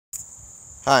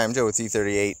Hi, I'm Joe with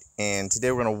E38, and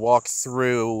today we're going to walk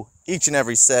through each and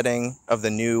every setting of the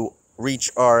new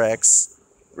ReachRx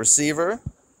receiver.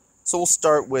 So we'll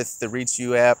start with the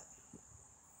Reachview app,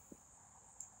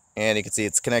 and you can see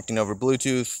it's connecting over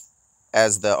Bluetooth,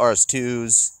 as the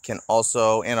RS2s can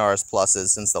also, and RS Pluses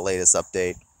since the latest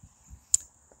update.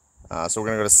 So we're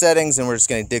going to go to settings, and we're just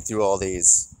going to dig through all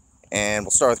these. And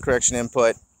we'll start with correction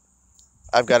input.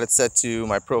 I've got it set to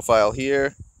my profile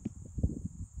here.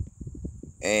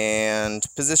 And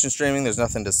position streaming, there's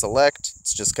nothing to select.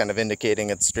 It's just kind of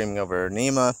indicating it's streaming over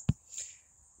NEMA.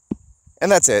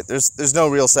 And that's it. There's no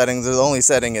real settings. The only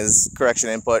setting is correction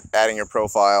input, adding your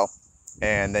profile,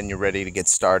 and then you're ready to get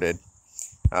started.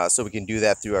 So we can do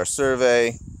that through our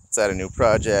survey. Let's add a new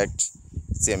project.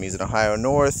 See, I'm using Ohio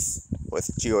North with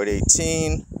geoid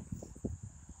 18.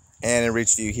 And in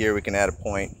Reachview here, we can add a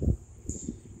point.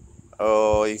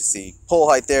 Oh, you see pole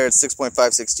height there, it's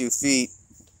 6.562 feet.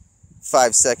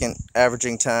 5-second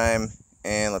averaging time,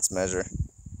 and let's measure.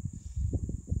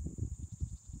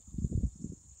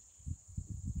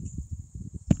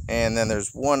 And then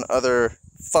there's one other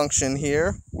function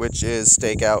here, which is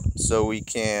Stakeout. So we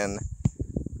can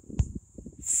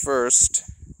first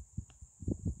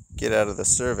get out of the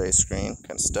survey screen.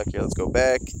 Kind of stuck here. Let's go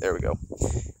back. There we go.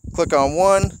 Click on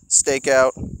one,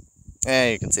 Stakeout,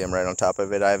 and you can see I'm right on top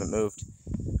of it. I haven't moved.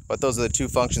 But those are the two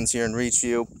functions here in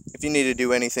Reachview. If you need to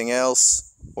do anything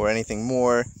else or anything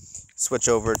more, switch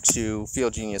over to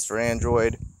FieldGenius for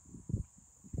Android.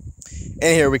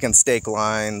 And here we can stake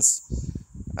lines.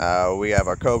 We have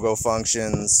our Kogo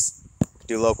functions,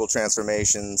 do local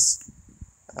transformations.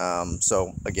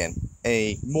 So again,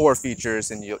 any more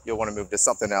features and you'll want to move to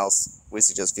something else, we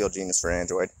suggest FieldGenius for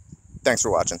Android. Thanks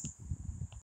for watching.